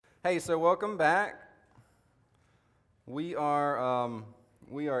Hey, so welcome back. We are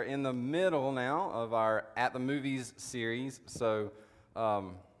in the middle now of our At the Movies series. So I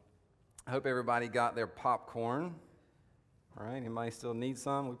hope everybody got their popcorn. All right, anybody still need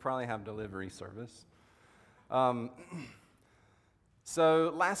some? We probably have delivery service.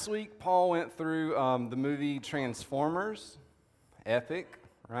 So last week, Paul went through the movie Transformers. Epic,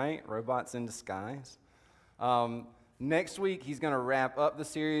 right? Robots in disguise. Next week, he's going to wrap up the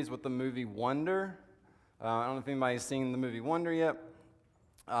series with the movie Wonder. I don't know if anybody's seen the movie Wonder yet.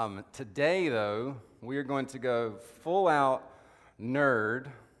 Today, though, we are going to go full-out nerd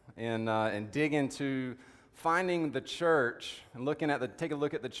and dig into finding the church and take a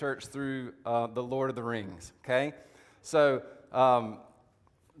look at the church through the Lord of the Rings. Okay, so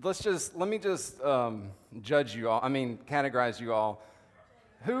let me just judge you all. Categorize you all.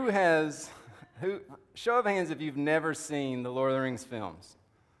 Show of hands if you've never seen the Lord of the Rings films.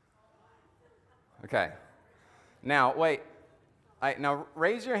 Okay. Now, wait. Now,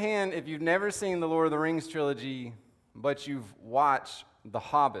 raise your hand if you've never seen the Lord of the Rings trilogy, but you've watched the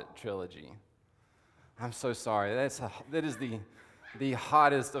Hobbit trilogy. I'm so sorry. That is the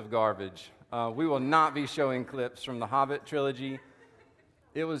hottest of garbage. We will not be showing clips from the Hobbit trilogy.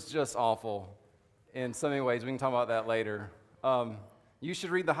 It was just awful in so many ways. We can talk about that later. You should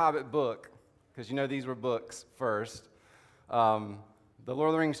read the Hobbit book, because these were books first. The Lord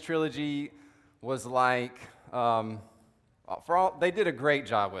of the Rings trilogy was like, they did a great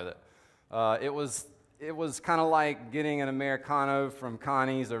job with it. It was kind of like getting an Americano from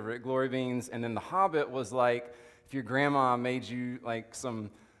Connie's over at Glory Beans, and then the Hobbit was like if your grandma made you like some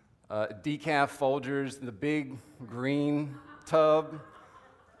decaf Folgers, the big green tub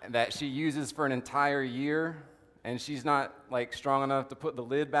that she uses for an entire year. And she's not like strong enough to put the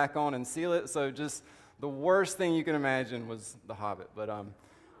lid back on and seal it. So just the worst thing you can imagine was The Hobbit. But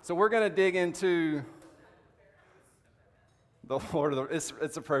so we're going to dig into the Lord of the.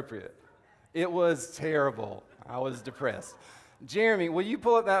 It's appropriate. It was terrible. I was depressed. Jeremy, will you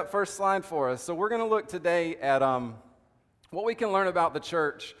pull up that first slide for us? So we're going to look today at what we can learn about the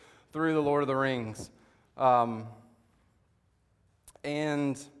church through the Lord of the Rings,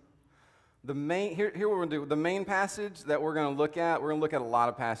 and. Here what we're going to do. The main passage that we're going to look at a lot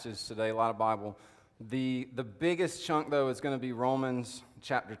of passages today, a lot of Bible. The biggest chunk, though, is going to be Romans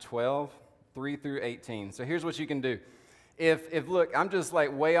chapter 12, 3 through 18. So here's what you can do. If look, I'm just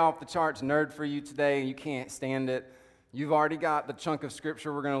like way off the charts nerd for you today and you can't stand it, you've already got the chunk of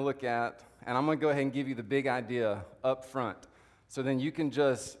scripture we're going to look at, and I'm going to go ahead and give you the big idea up front. So then you can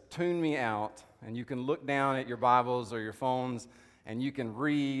just tune me out and you can look down at your Bibles or your phones, and you can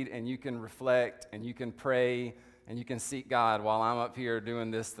read, and you can reflect, and you can pray, and you can seek God while I'm up here doing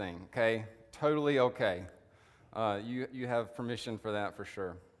this thing, okay? Totally okay. You have permission for that for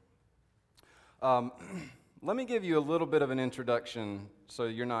sure. Let me give you a little bit of an introduction so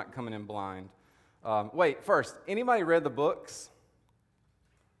you're not coming in blind. Wait, first, anybody read the books?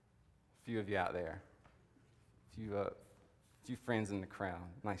 A few of you out there. A few friends in the crowd.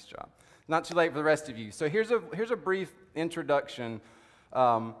 Nice job. Not too late for the rest of you. So here's a brief introduction.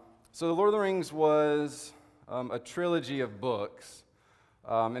 So The Lord of the Rings was a trilogy of books,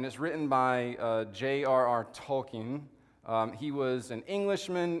 and it's written by J.R.R. Tolkien. He was an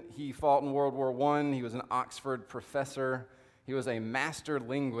Englishman. He fought in World War I. He was an Oxford professor. He was a master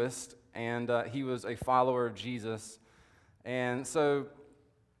linguist, and he was a follower of Jesus. And so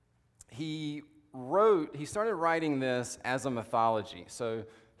he started writing this as a mythology. So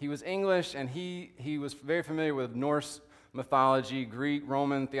he was English, and he was very familiar with Norse mythology, Greek,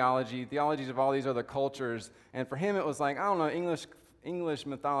 Roman theologies of all these other cultures. And for him, it was like, I don't know, English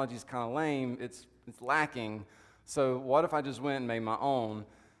mythology is kind of lame. It's lacking. So what if I just went and made my own?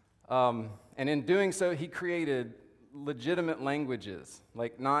 And in doing so, he created legitimate languages.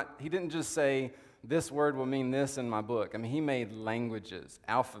 He didn't just say, this word will mean this in my book. He made languages,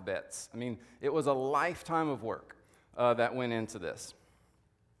 alphabets. It was a lifetime of work that went into this.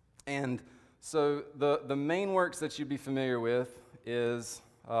 And so the main works that you'd be familiar with is,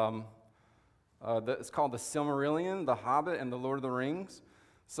 it's called the Silmarillion, the Hobbit, and the Lord of the Rings.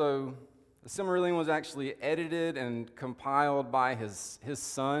 So the Silmarillion was actually edited and compiled by his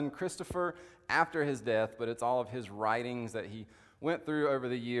son, Christopher, after his death, but it's all of his writings that he went through over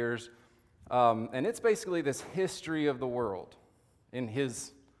the years. And it's basically this history of the world in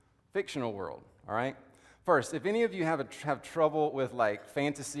his fictional world, all right? First, if any of you have trouble with like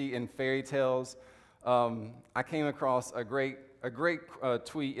fantasy and fairy tales, I came across a great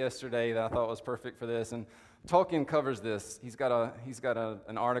tweet yesterday that I thought was perfect for this. And Tolkien covers this. He's got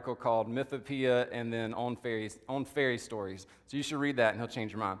an article called Mythopoeia and then on fairy stories. So you should read that and he'll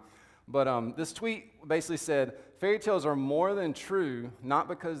change your mind. But this tweet basically said, fairy tales are more than true, not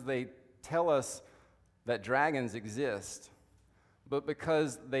because they tell us that dragons exist, but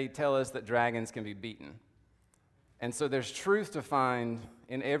because they tell us that dragons can be beaten. And so there's truth to find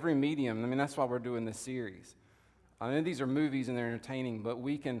in every medium. I mean, that's why we're doing this series. I know these are movies and they're entertaining, but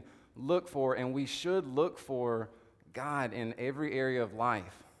we can look for, and we should look for, God in every area of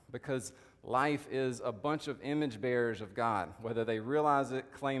life, because life is a bunch of image bearers of God, whether they realize it,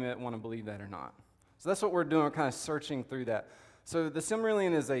 claim it, want to believe that or not. So that's what we're doing, we're kind of searching through that. So the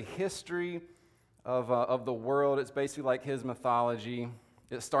Silmarillion is a history of the world. It's basically like his mythology.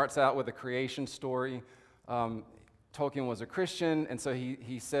 It starts out with a creation story. Tolkien was a Christian, and so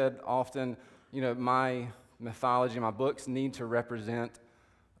he said often, my mythology, my books need to represent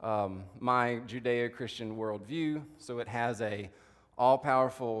my Judeo-Christian worldview. So it has a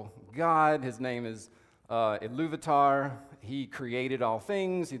all-powerful God. His name is Iluvatar. He created all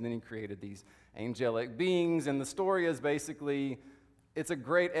things, and then he created these angelic beings. And the story is basically, it's a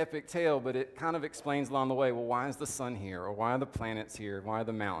great epic tale, but it kind of explains along the way, well, why is the sun here? Or why are the planets here? Why are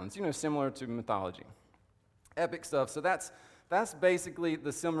the mountains? Similar to mythology. Epic stuff. So that's basically the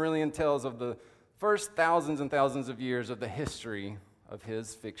Silmarillion tells of the first thousands and thousands of years of the history of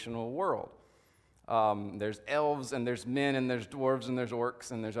his fictional world. There's elves, and there's men, and there's dwarves, and there's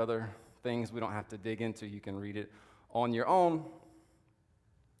orcs, and there's other things we don't have to dig into. You can read it on your own.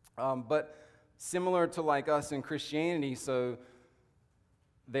 But similar to like us in Christianity, so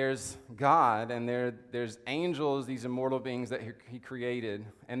there's God, and there's angels, these immortal beings that he created,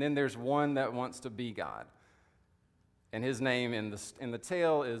 and then there's one that wants to be God. And his name in the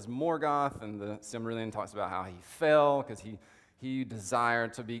tale is Morgoth, and the Silmarillion talks about how he fell because he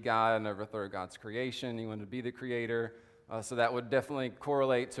desired to be God and overthrow God's creation. He wanted to be the creator. So that would definitely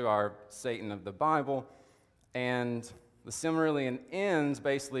correlate to our Satan of the Bible. And the Silmarillion ends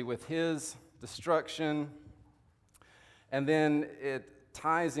basically with his destruction. And then it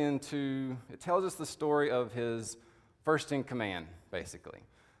tells us the story of his first in command, basically.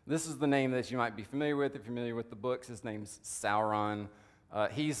 This is the name that you might be familiar with. If you're familiar with the books, his name's Sauron.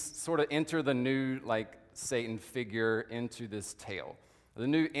 He's sort of entered the new, Satan figure into this tale, the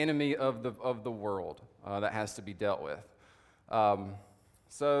new enemy of the world that has to be dealt with.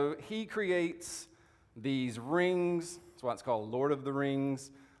 So he creates these rings. That's why it's called Lord of the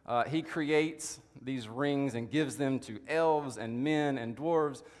Rings. He creates these rings and gives them to elves and men and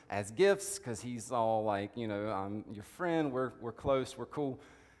dwarves as gifts, because he's all like, I'm your friend, we're close, we're cool.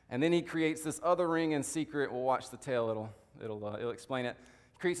 And then he creates this other ring in secret. We'll watch the tale, it'll explain it.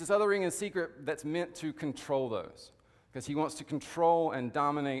 He creates this other ring in secret that's meant to control those, because he wants to control and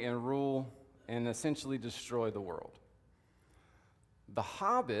dominate and rule and essentially destroy the world. The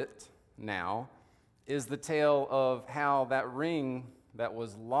Hobbit now is the tale of how that ring that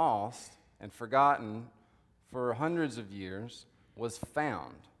was lost and forgotten for hundreds of years was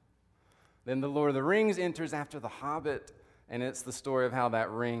found. Then the Lord of the Rings enters after the Hobbit, and it's the story of how that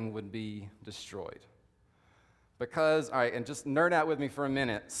ring would be destroyed. Because, all right, and just nerd out with me for a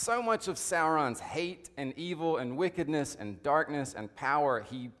minute, so much of Sauron's hate and evil and wickedness and darkness and power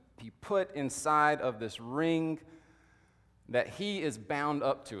he put inside of this ring, that he is bound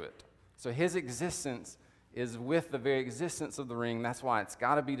up to it. So his existence is with the very existence of the ring. That's why it's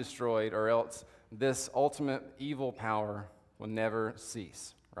got to be destroyed, or else this ultimate evil power will never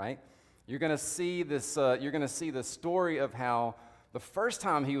cease, right? You're going to see this. You're going to see the story of how the first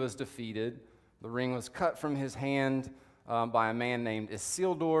time he was defeated, the ring was cut from his hand by a man named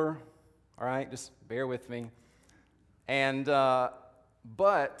Isildur. All right, just bear with me. And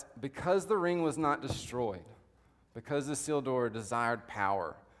but because the ring was not destroyed, because Isildur desired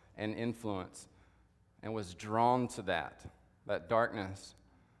power and influence and was drawn to that darkness,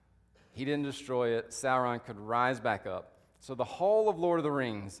 he didn't destroy it. Sauron could rise back up. So the whole of Lord of the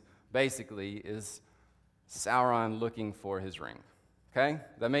Rings basically is Sauron looking for his ring. Okay?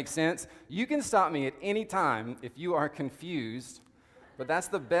 That makes sense? You can stop me at any time if you are confused, but that's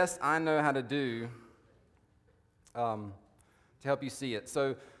the best I know how to do to help you see it.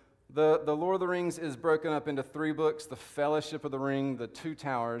 So the Lord of the Rings is broken up into 3 books: The Fellowship of the Ring, The Two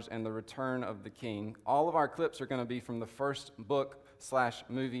Towers, and The Return of the King. All of our clips are going to be from the first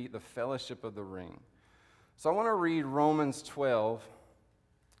book/movie, The Fellowship of the Ring. So I want to read Romans 12,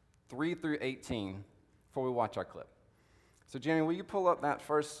 3 through 18, before we watch our clip. So Jenny, will you pull up that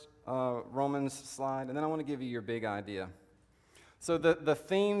first Romans slide? And then I want to give you your big idea. So the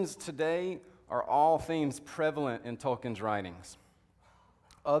themes today are all themes prevalent in Tolkien's writings.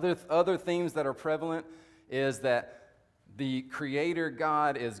 Other themes that are prevalent is that the Creator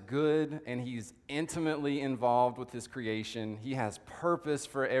God is good, and He's intimately involved with His creation. He has purpose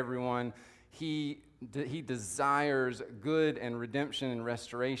for everyone. He desires good and redemption and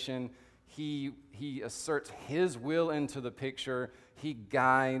restoration. He asserts His will into the picture. He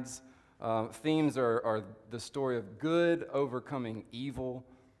guides. Themes are the story of good overcoming evil,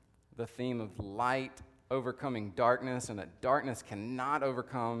 the theme of light overcoming darkness, and that darkness cannot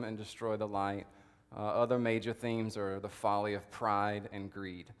overcome and destroy the light. Other major themes are the folly of pride and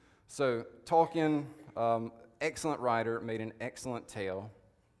greed. So Tolkien, excellent writer, made an excellent tale.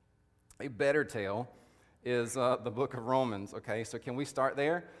 A better tale is the book of Romans. Okay, so can we start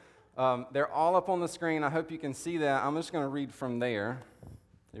there? They're all up on the screen. I hope you can see that. I'm just going to read from there.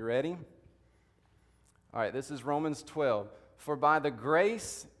 You ready? All right, this is Romans 12. For by the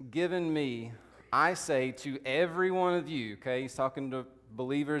grace given me, I say to every one of you, okay, he's talking to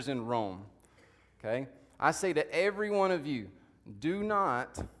believers in Rome. Okay? I say to every one of you, do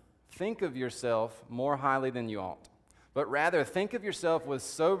not think of yourself more highly than you ought, but rather think of yourself with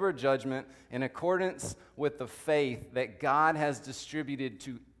sober judgment in accordance with the faith that God has distributed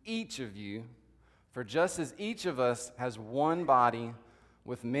to each of you. For just as each of us has one body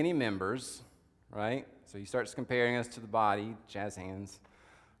with many members, right? So he starts comparing us to the body, jazz hands.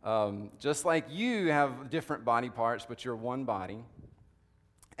 Just like you have different body parts, but you're one body.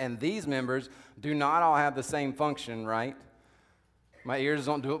 And these members do not all have the same function, right? My ears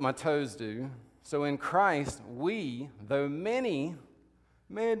don't do what my toes do. So in Christ, we, though many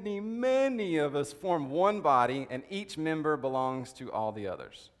of us form one body, and each member belongs to all the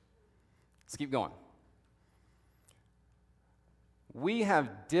others. Let's keep going. We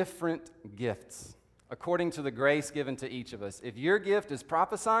have different gifts according to the grace given to each of us. If your gift is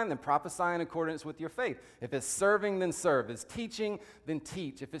prophesying, then prophesy in accordance with your faith. If it's serving, then serve. If it's teaching, then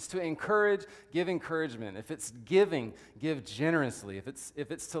teach. If it's to encourage, give encouragement. If it's giving, give generously. If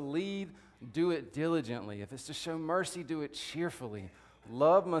it's to lead, do it diligently. If it's to show mercy, do it cheerfully.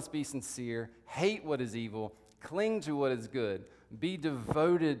 Love must be sincere. Hate what is evil. Cling to what is good. Be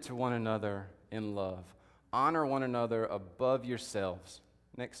devoted to one another in love. Honor one another above yourselves.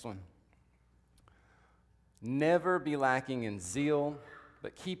 Next one. Never be lacking in zeal,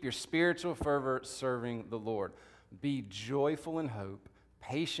 but keep your spiritual fervor serving the Lord. Be joyful in hope,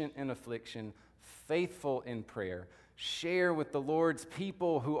 patient in affliction, faithful in prayer. Share with the Lord's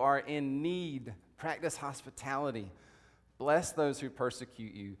people who are in need. Practice hospitality. Bless those who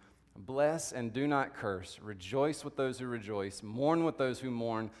persecute you. Bless and do not curse. Rejoice with those who rejoice. Mourn with those who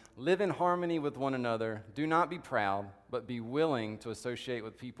mourn. Live in harmony with one another. Do not be proud, but be willing to associate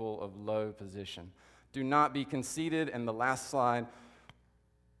with people of low position. Do not be conceited. And the last slide.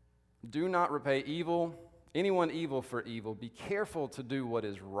 Do not repay anyone evil for evil. Be careful to do what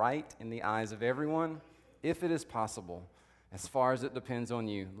is right in the eyes of everyone, if it is possible. As far as it depends on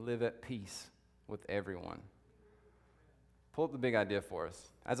you, live at peace with everyone. Pull up the big idea for us.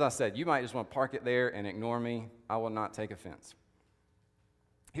 As I said, you might just want to park it there and ignore me. I will not take offense.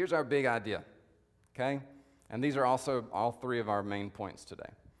 Here's our big idea, okay? And these are also all three of our main points today.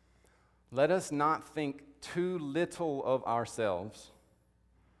 Let us not think too little of ourselves,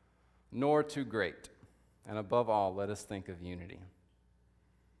 nor too great. And above all, let us think of unity.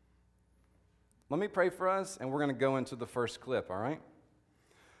 Let me pray for us, and we're going to go into the first clip, all right?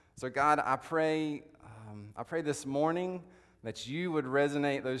 So God, I pray this morning that you would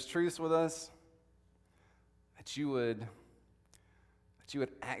resonate those truths with us, that you would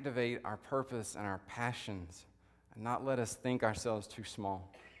activate our purpose and our passions, and not let us think ourselves too small.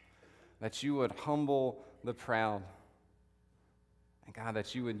 That you would humble the proud. And God,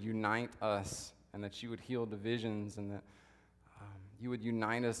 that you would unite us, and that you would heal divisions, and that you would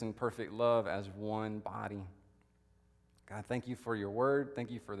unite us in perfect love as one body. God, thank you for your word. Thank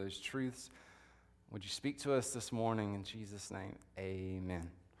you for those truths. Would you speak to us this morning in Jesus' name? Amen.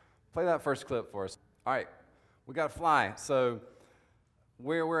 Play that first clip for us. All right, we got to fly. So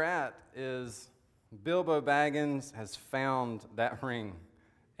where we're at is Bilbo Baggins has found that ring.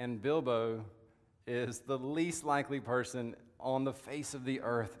 And Bilbo is the least likely person on the face of the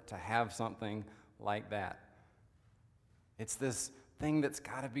earth to have something like that. It's this thing that's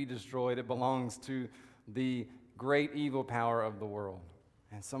got to be destroyed. It belongs to the great evil power of the world.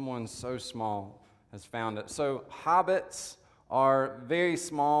 And someone so small has found it. So hobbits are very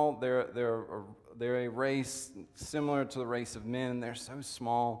small. They're a race similar to the race of men. They're so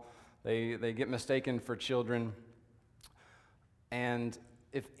small. They get mistaken for children. And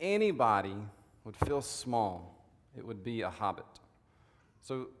if anybody would feel small, it would be a hobbit.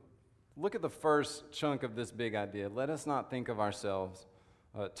 So look at the first chunk of this big idea. Let us not think of ourselves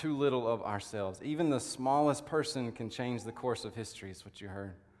too little of ourselves. Even the smallest person can change the course of history, is what you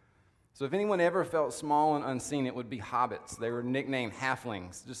heard. So if anyone ever felt small and unseen, it would be hobbits. They were nicknamed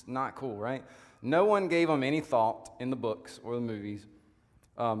halflings. Just not cool, right? No one gave them any thought in the books or the movies.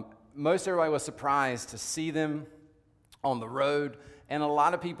 Most everybody was surprised to see them on the road. And a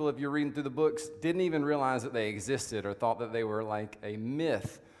lot of people, if you're reading through the books, didn't even realize that they existed or thought that they were like a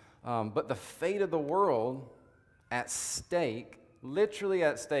myth. But the fate of the world at stake, literally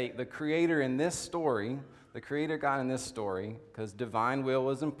at stake, the creator in this story, the creator God in this story, because divine will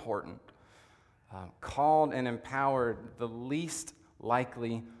is important, called and empowered the least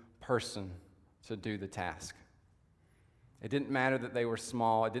likely person to do the task. It didn't matter that they were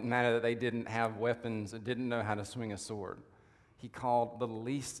small. It didn't matter that they didn't have weapons. It didn't know how to swing a sword. He called the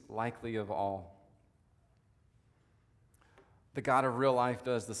least likely of all. The God of real life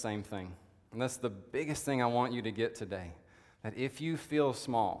does the same thing. And that's the biggest thing I want you to get today. That if you feel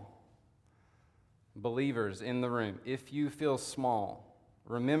small, believers in the room, if you feel small,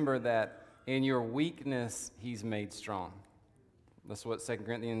 remember that in your weakness, he's made strong. That's what 2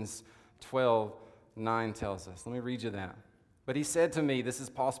 Corinthians 12:9 tells us. Let me read you that. But he said to me, this is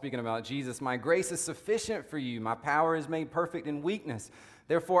Paul speaking about Jesus, my grace is sufficient for you. My power is made perfect in weakness.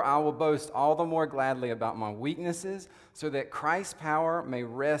 Therefore, I will boast all the more gladly about my weaknesses, so that Christ's power may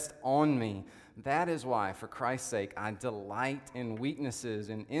rest on me. That is why, for Christ's sake, I delight in weaknesses,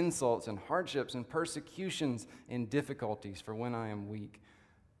 in insults, and hardships, and persecutions, in difficulties. For when I am weak,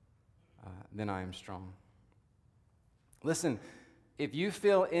 then I am strong. Listen, if you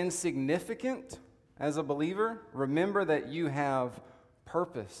feel insignificant as a believer, remember that you have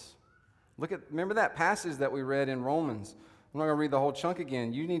purpose. Remember that passage that we read in Romans. I'm not going to read the whole chunk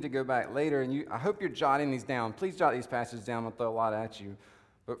again. You need to go back later, and I hope you're jotting these down. Please jot these passages down. I'll throw a lot at you.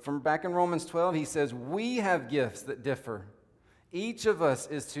 But from back in Romans 12, he says, we have gifts that differ. Each of us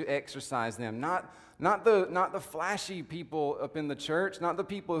is to exercise them. Not the flashy people up in the church, not the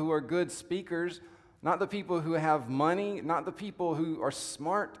people who are good speakers, not the people who have money, not the people who are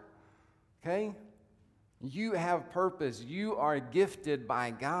smart. Okay? You have purpose. You are gifted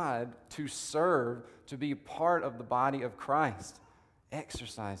by God to serve, to be part of the body of Christ.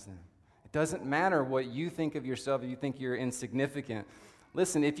 Exercise them. It doesn't matter what you think of yourself if you think you're insignificant.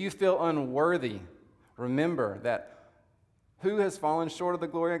 Listen, if you feel unworthy, remember that who has fallen short of the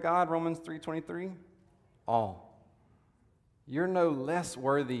glory of God? Romans 3:23? All. You're no less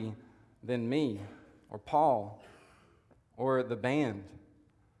worthy than me or Paul or the band.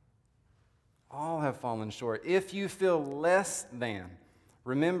 All have fallen short. If you feel less than,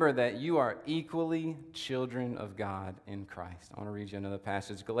 remember that you are equally children of God in Christ. I want to read you another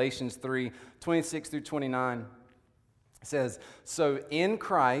passage. Galatians 3:26 through 29 says, so in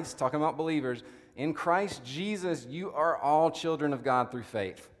Christ, talking about believers, in Christ Jesus, you are all children of God through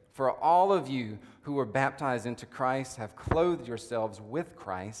faith. For all of you who were baptized into Christ have clothed yourselves with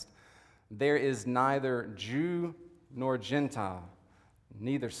Christ. There is neither Jew nor Gentile,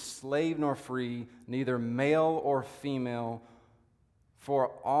 neither slave nor free, neither male or female, for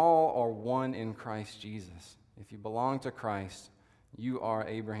all are one in Christ Jesus. If you belong to Christ, you are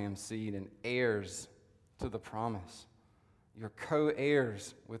Abraham's seed and heirs to the promise. You're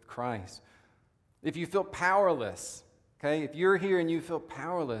co-heirs with Christ. If you feel powerless, okay, if you're here and you feel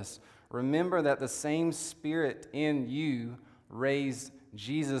powerless, remember that the same Spirit in you raised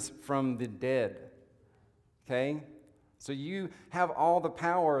Jesus from the dead, okay? So you have all the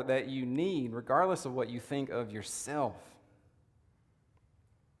power that you need, regardless of what you think of yourself.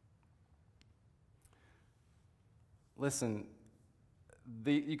 Listen,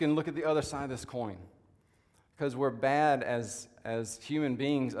 you can look at the other side of this coin, because we're bad as human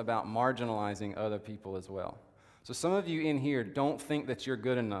beings about marginalizing other people as well. So some of you in here don't think that you're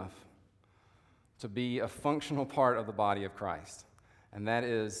good enough to be a functional part of the body of Christ, and that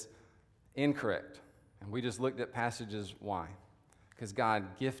is incorrect. And we just looked at passages why. Because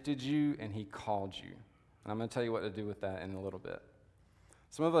God gifted you and he called you. And I'm going to tell you what to do with that in a little bit.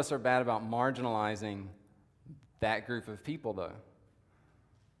 Some of us are bad about marginalizing that group of people, though.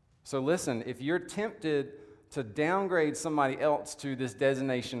 So listen, if you're tempted to downgrade somebody else to this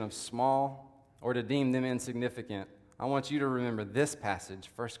designation of small or to deem them insignificant, I want you to remember this passage,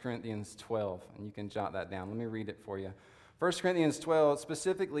 1 Corinthians 12, and you can jot that down. Let me read it for you. 1 Corinthians 12,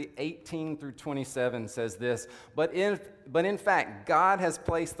 specifically 18 through 27, says this, But in fact, God has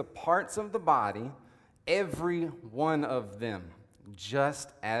placed the parts of the body, every one of them, just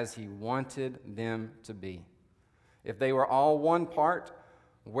as he wanted them to be. If they were all one part,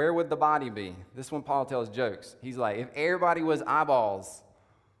 where would the body be? This one Paul tells jokes. He's like, if everybody was eyeballs,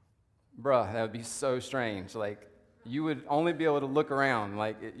 bruh, that would be so strange. Like, You would only be able to look around.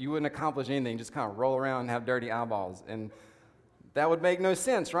 You wouldn't accomplish anything, just kind of roll around and have dirty eyeballs. And that would make no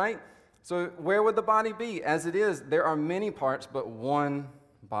sense, right? So where would the body be? As it is, there are many parts, but one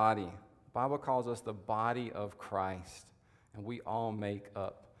body. The Bible calls us the body of Christ, and we all make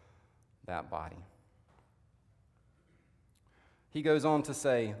up that body. He goes on to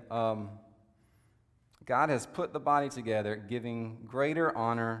say, God has put the body together, giving greater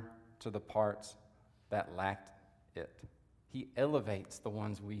honor to the parts that lacked it. He elevates the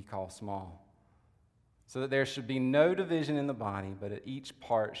ones we call small, so that there should be no division in the body, but each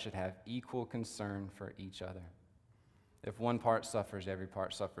part should have equal concern for each other. If one part suffers, every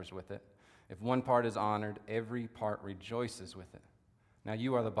part suffers with it. If one part is honored, every part rejoices with it. Now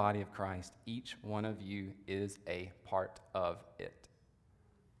you are the body of Christ. Each one of you is a part of it.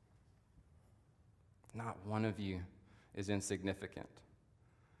 Not one of you is insignificant.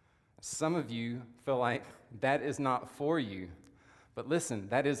 Some of you feel like that is not for you. But listen,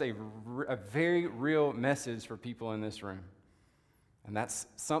 that is a very real message for people in this room. And that's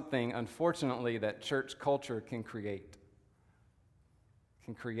something, unfortunately, that church culture can create.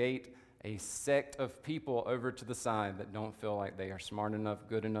 Can create a sect of people over to the side that don't feel like they are smart enough,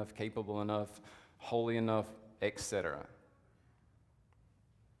 good enough, capable enough, holy enough, etc.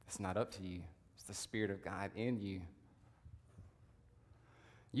 It's not up to you. It's the Spirit of God in you.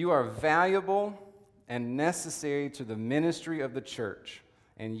 You are valuable and necessary to the ministry of the church,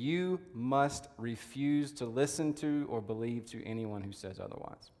 and you must refuse to listen to or believe to anyone who says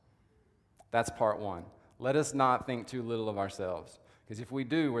otherwise. That's part one. Let us not think too little of ourselves, because if we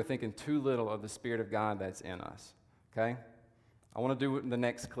do, we're thinking too little of the Spirit of God that's in us. Okay? I want to do the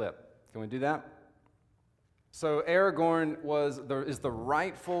next clip. Can we do that? So Aragorn is the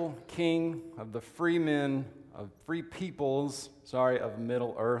rightful king of the free men, of free peoples, of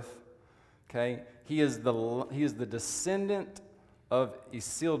Middle Earth. Okay? He is the descendant of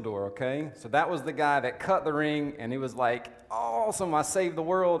Isildur, okay? So that was the guy that cut the ring, and he was like, awesome, I saved the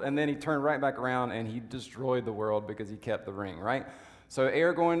world, and then he turned right back around, and he destroyed the world because he kept the ring, right? So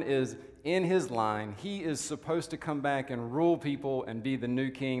Aragorn is in his line. He is supposed to come back and rule people and be the new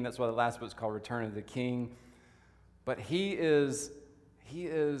king. That's why the last book's called Return of the King. But he is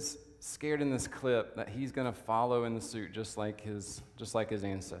scared in this clip that he's going to follow in the suit just like his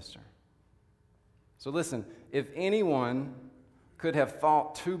ancestor. So listen, if anyone could have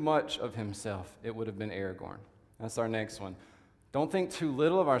thought too much of himself, it would have been Aragorn. That's our next one. Don't think too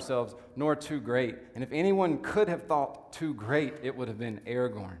little of ourselves, nor too great. And if anyone could have thought too great, it would have been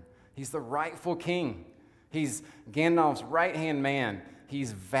Aragorn. He's the rightful king. He's Gandalf's right-hand man.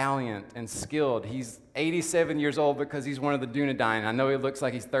 He's valiant and skilled. He's 87 years old because he's one of the Dunedain. I know he looks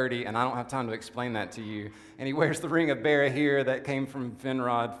like he's 30, and I don't have time to explain that to you. And he wears the ring of Barahir that came from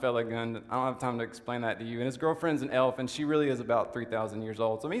Finrod Felagund. I don't have time to explain that to you. And his girlfriend's an elf, and she really is about 3,000 years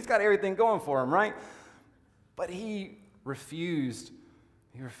old. So he's got everything going for him, right? But he refused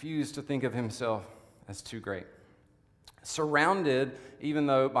to think of himself as too great. Surrounded, even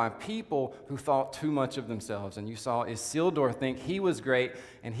though, by people who thought too much of themselves. And you saw Isildur think he was great,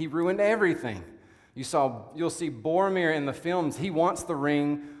 and he ruined everything. You'll see Boromir in the films. He wants the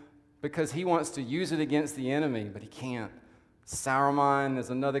ring because he wants to use it against the enemy, but he can't. Sauron is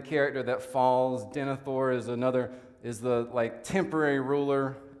another character that falls. Denethor is the temporary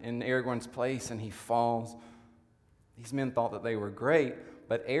ruler in Aragorn's place, and he falls. These men thought that they were great,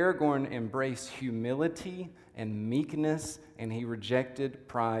 but Aragorn embraced humility and meekness, and he rejected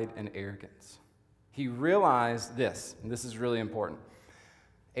pride and arrogance. He realized this, and this is really important.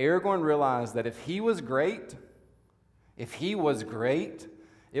 Aragorn realized that if he was great,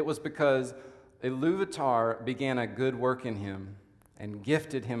 it was because Iluvatar began a good work in him and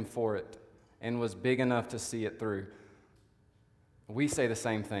gifted him for it and was big enough to see it through. We say the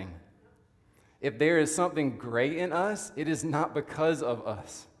same thing. If there is something great in us, it is not because of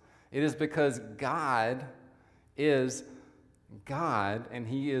us. It is because God is God, and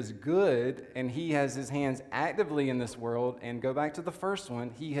He is good, and He has His hands actively in this world. And go back to the first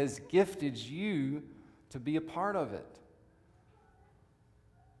one, He has gifted you to be a part of it.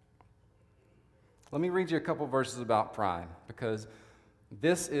 Let me read you a couple verses about pride, because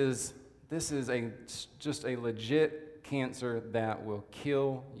this is just a legit cancer that will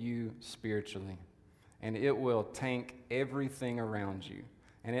kill you spiritually, and it will tank everything around you.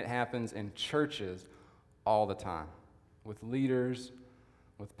 And it happens in churches all the time, with leaders,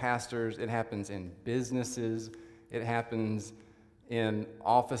 with pastors. It happens in businesses. It happens in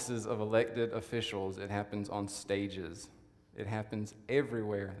offices of elected officials. It happens on stages. It happens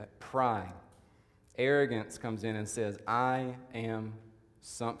everywhere. That pride, arrogance comes in and says, I am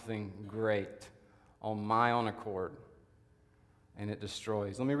something great. on my own accord, and it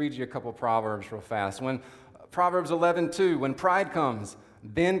destroys. Let me read you a couple Proverbs real fast. Proverbs 11:2, when pride comes,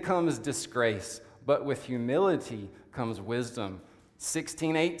 then comes disgrace, but with humility comes wisdom.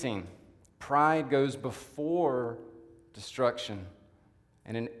 16:18, pride goes before destruction,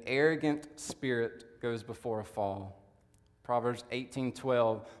 and an arrogant spirit goes before a fall. Proverbs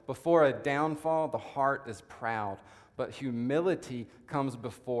 18:12, before a downfall, the heart is proud, but humility comes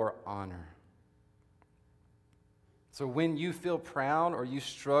before honor. So when you feel proud or you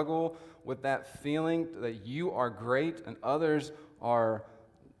struggle with that feeling that you are great and others are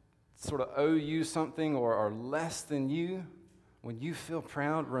sort of owe you something or are less than you, when you feel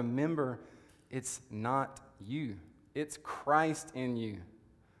proud, remember it's not you. It's Christ in you.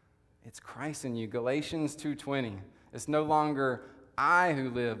 It's Christ in you. Galatians 2:20. It's no longer I who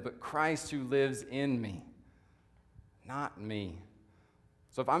live, but Christ who lives in me, not me.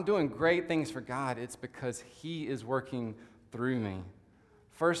 So if I'm doing great things for God, it's because He is working through me.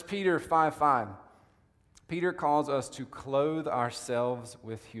 1 Peter 5:5. Peter calls us to clothe ourselves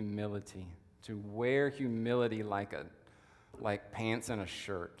with humility, to wear humility like pants and a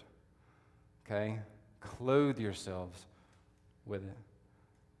shirt. Okay? Clothe yourselves with it.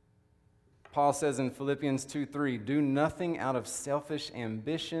 Paul says in Philippians 2:3, do nothing out of selfish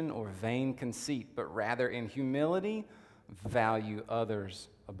ambition or vain conceit, but rather in humility value others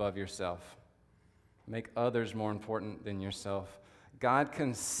above yourself. Make others more important than yourself. God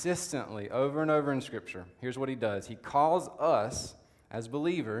consistently, over and over in Scripture, here's what He does. He calls us, as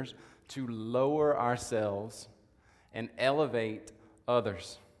believers, to lower ourselves and elevate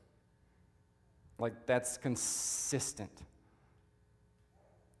others. Like, that's consistent.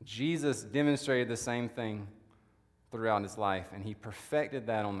 Jesus demonstrated the same thing throughout His life, and He perfected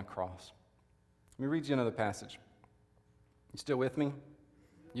that on the cross. Let me read you another passage. You still with me?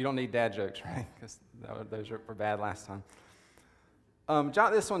 You don't need dad jokes, right? Because those were bad last time.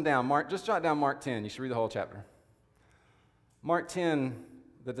 Jot this one down. Just jot down Mark 10. You should read the whole chapter. Mark 10,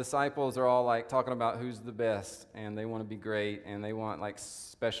 the disciples are all like talking about who's the best, and they want to be great, and they want like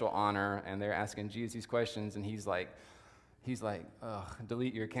special honor, and they're asking Jesus these questions, and he's like, ugh,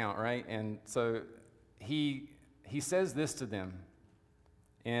 delete your account, right? And so he says this to them.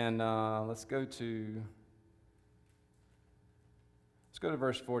 And let's go to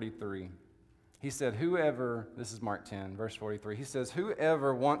verse 43. He said, this is Mark 10, verse 43. He says,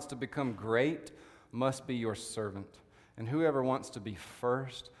 whoever wants to become great must be your servant, and whoever wants to be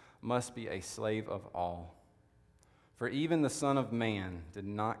first must be a slave of all. For even the Son of Man did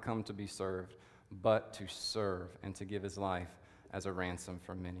not come to be served, but to serve and to give His life as a ransom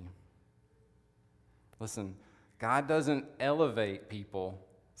for many. Listen, God doesn't elevate people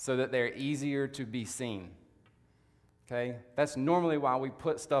so that they're easier to be seen. Okay? That's normally why we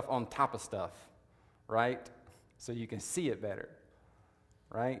put stuff on top of stuff, right? So you can see it better,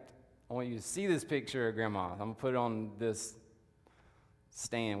 right? I want you to see this picture of Grandma. I'm going to put it on this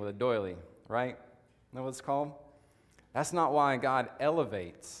stand with a doily, right? Know what it's called? That's not why God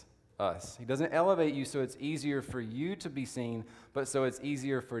elevates us. He doesn't elevate you so it's easier for you to be seen, but so it's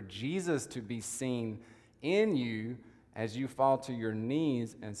easier for Jesus to be seen in you as you fall to your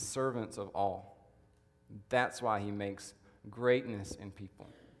knees as servants of all. That's why He makes greatness in people.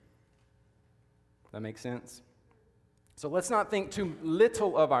 That makes sense? So let's not think too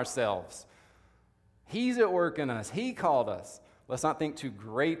little of ourselves. He's at work in us. He called us. Let's not think too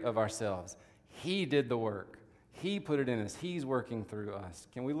great of ourselves. He did the work. He put it in us. He's working through us.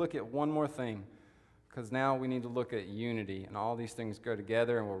 Can we look at one more thing? Because now we need to look at unity, and all these things go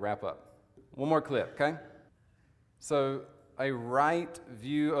together, and we'll wrap up. One more clip, okay? So a right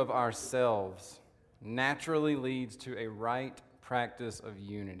view of ourselves naturally leads to a right practice of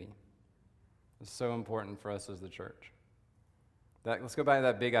unity. It's so important for us as the church. Let's go back to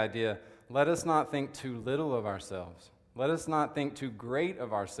that big idea. Let us not think too little of ourselves. Let us not think too great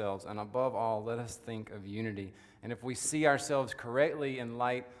of ourselves. And above all, let us think of unity. And if we see ourselves correctly in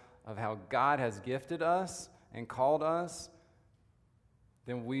light of how God has gifted us and called us,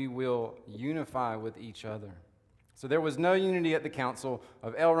 then we will unify with each other. So there was no unity at the Council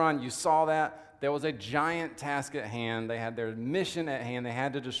of Elrond. You saw that. There was a giant task at hand. They had their mission at hand. They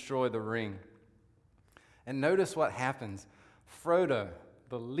had to destroy the ring. And notice what happens. Frodo,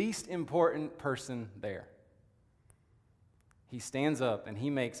 the least important person there, he stands up and he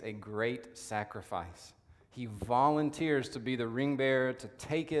makes a great sacrifice. He volunteers to be the ring bearer, to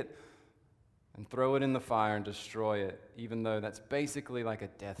take it and throw it in the fire and destroy it, even though that's basically like a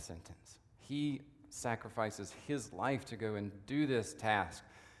death sentence. He sacrifices his life to go and do this task.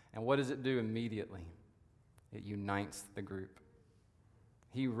 And what does it do immediately? It unites the group.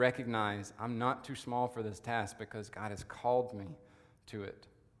 He recognized, I'm not too small for this task because God has called me to it.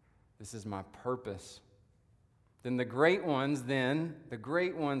 This is my purpose. Then the great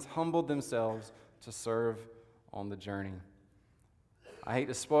ones humbled themselves to serve on the journey. I hate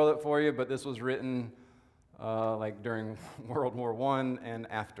to spoil it for you, but this was written like during World War I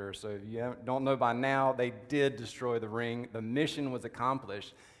and after. So if you don't know by now, they did destroy the ring. The mission was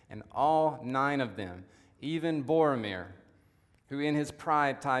accomplished, and all 9 of them, even Boromir, who in his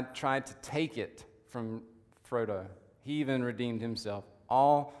pride tried to take it from Frodo, he even redeemed himself.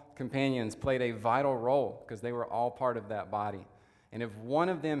 All companions played a vital role because they were all part of that body. And if one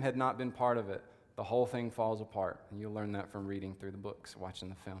of them had not been part of it, the whole thing falls apart. And you'll learn that from reading through the books, watching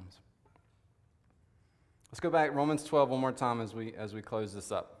the films. Let's go back Romans 12 one more time as we close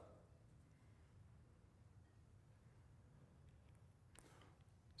this up.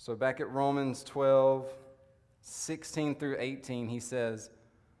 So back at Romans 12, 16 through 18, he says,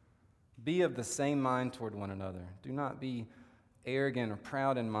 "Be of the same mind toward one another. Do not be arrogant or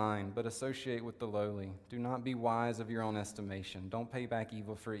proud in mind, but associate with the lowly. Do not be wise of your own estimation. Don't pay back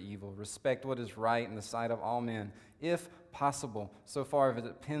evil for evil. Respect what is right in the sight of all men. If possible, so far as it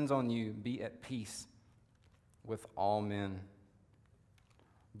depends on you, be at peace with all men."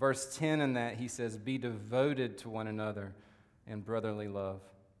 Verse 10 in that, he says, "Be devoted to one another in brotherly love.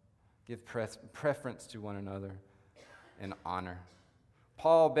 Give preference to one another in honor."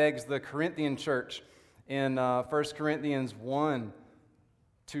 Paul begs the Corinthian church in 1 Corinthians 1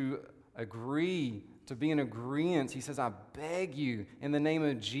 to agree, to be in agreement. He says, "I beg you, in the name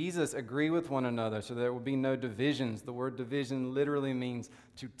of Jesus, agree with one another so there will be no divisions." The word division literally means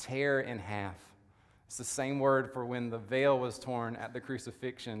to tear in half. It's the same word for when the veil was torn at the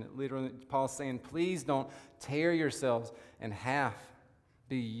crucifixion. Literally, Paul's saying, please don't tear yourselves in half.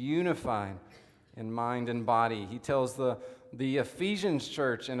 Be unified in mind and body. He tells the Ephesians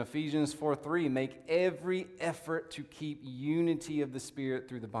church in Ephesians 4:3, make every effort to keep unity of the Spirit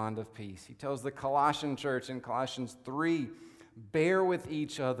through the bond of peace. He tells the Colossian church in Colossians 3, bear with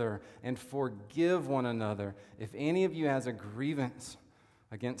each other and forgive one another. If any of you has a grievance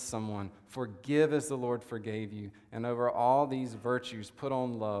against someone, forgive as the Lord forgave you. And over all these virtues, put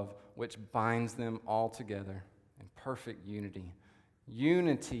on love, which binds them all together in perfect unity.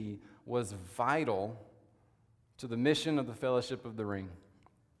 Unity was vital to the mission of the Fellowship of the Ring.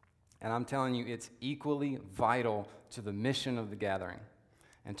 And I'm telling you, it's equally vital to the mission of the gathering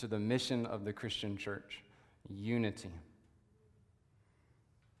and to the mission of the Christian church. Unity.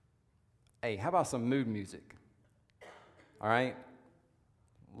 Hey, how about some mood music? All right?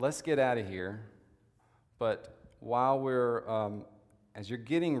 Let's get out of here. But while as you're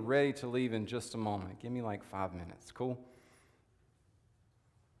getting ready to leave in just a moment, give me like 5 minutes, cool?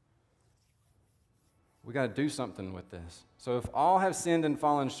 We got to do something with this. So if all have sinned and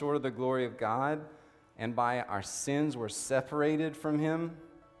fallen short of the glory of God, and by our sins were separated from him,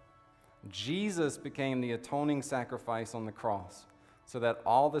 Jesus became the atoning sacrifice on the cross so that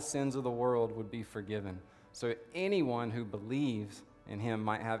all the sins of the world would be forgiven. So anyone who believes in him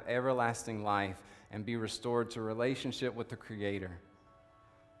might have everlasting life and be restored to relationship with the Creator.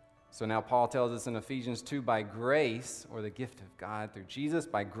 So now Paul tells us in Ephesians 2, by grace, or the gift of God through Jesus,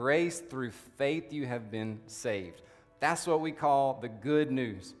 by grace through faith you have been saved. That's what we call the good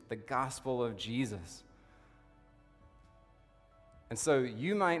news, the gospel of Jesus. And so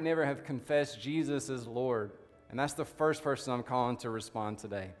you might never have confessed Jesus as Lord, and that's the first person I'm calling to respond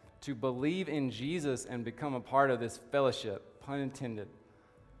today. To believe in Jesus and become a part of this fellowship, pun intended.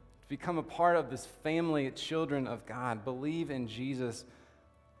 To become a part of this family of children of God. Believe in Jesus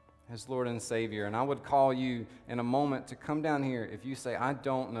as Lord and Savior. And I would call you in a moment to come down here. If you say, I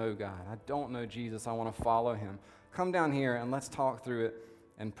don't know God, I don't know Jesus, I want to follow him. Come down here and let's talk through it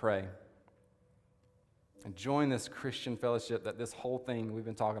and pray. And join this Christian fellowship that this whole thing we've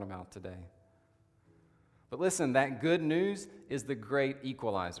been talking about today. But listen, that good news is the great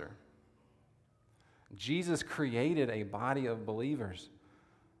equalizer. Jesus created a body of believers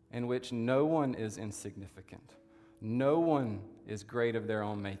in which no one is insignificant. No one is great of their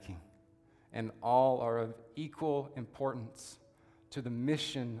own making, and all are of equal importance to the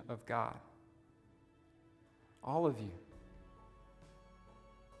mission of God. All of you.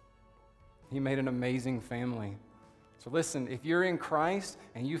 He made an amazing family. So listen, if you're in Christ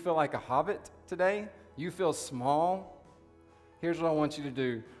and you feel like a hobbit today, you feel small, here's what I want you to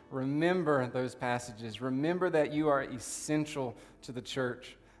do. Remember those passages. Remember that you are essential to the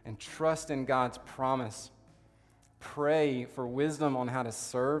church and trust in God's promise. Pray for wisdom on how to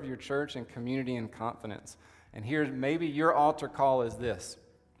serve your church and community in confidence. And here's maybe your altar call is this.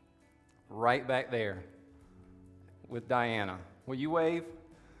 Right back there with Diana. Will you wave?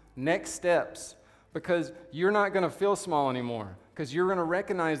 next steps, because you're not going to feel small anymore, because you're going to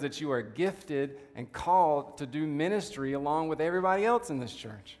recognize that you are gifted and called to do ministry along with everybody else in this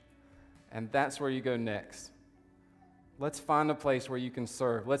church. And that's where you go next. Let's find a place where you can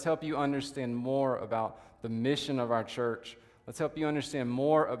serve. Let's help you understand more about the mission of our church. Let's help you understand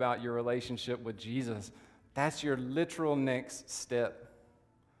more about your relationship with Jesus. That's your literal next step.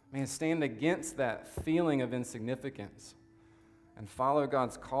 Man, stand against that feeling of insignificance and follow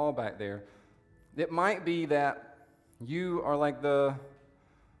God's call back there. It might be that you are like the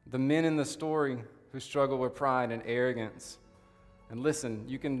men in the story who struggle with pride and arrogance. And listen,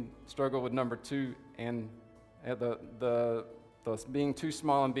 you can struggle with number two and the being too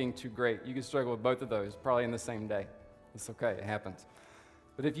small and being too great. You can struggle with both of those probably in the same day. It's okay, it happens.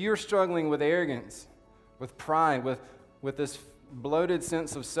 But if you're struggling with arrogance, with pride, with this bloated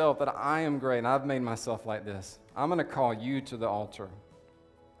sense of self that I am great and I've made myself like this, I'm going to call you to the altar.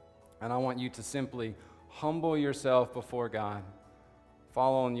 And I want you to simply humble yourself before God,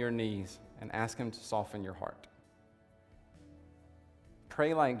 fall on your knees, and ask Him to soften your heart.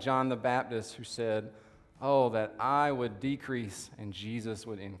 Pray like John the Baptist, who said, "Oh, that I would decrease and Jesus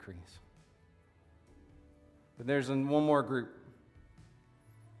would increase." But there's one more group.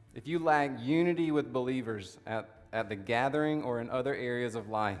 If you lack unity with believers at the gathering or in other areas of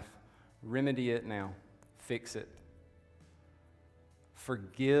life, remedy it now. Fix it.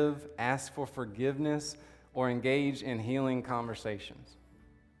 Forgive, ask for forgiveness, or engage in healing conversations.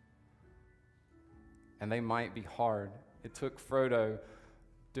 And they might be hard. It took Frodo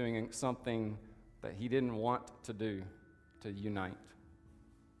doing something that he didn't want to do to unite.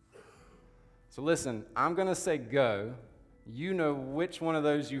 So listen, I'm going to say go. You know which one of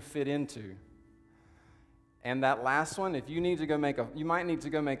those you fit into. And that last one, if you need to go you might need to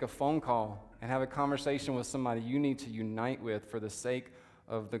go make a phone call and have a conversation with somebody you need to unite with for the sake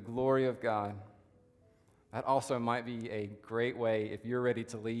of the glory of God. That also might be a great way, if you're ready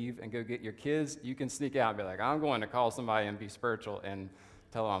to leave and go get your kids, you can sneak out and be like, I'm going to call somebody and be spiritual and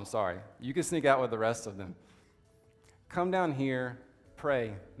tell them I'm sorry. You can sneak out with the rest of them. Come down here,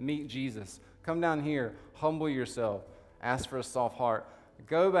 pray, meet Jesus. Come down here, humble yourself, ask for a soft heart.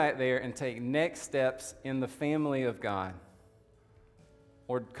 Go back there and take next steps in the family of God.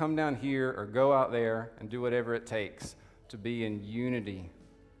 Or come down here or go out there and do whatever it takes to be in unity.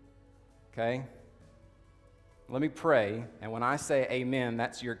 Okay? Let me pray, and when I say amen,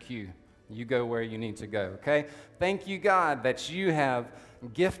 that's your cue. You go where you need to go, okay? Thank you, God, that you have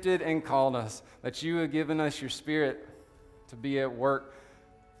gifted and called us, that you have given us your Spirit to be at work.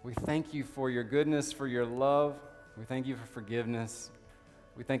 We thank you for your goodness, for your love. We thank you for forgiveness.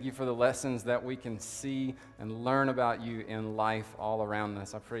 We thank you for the lessons that we can see and learn about you in life all around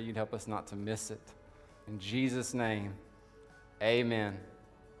us. I pray you'd help us not to miss it. In Jesus' name, amen.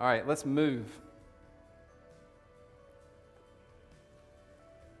 All right, let's move.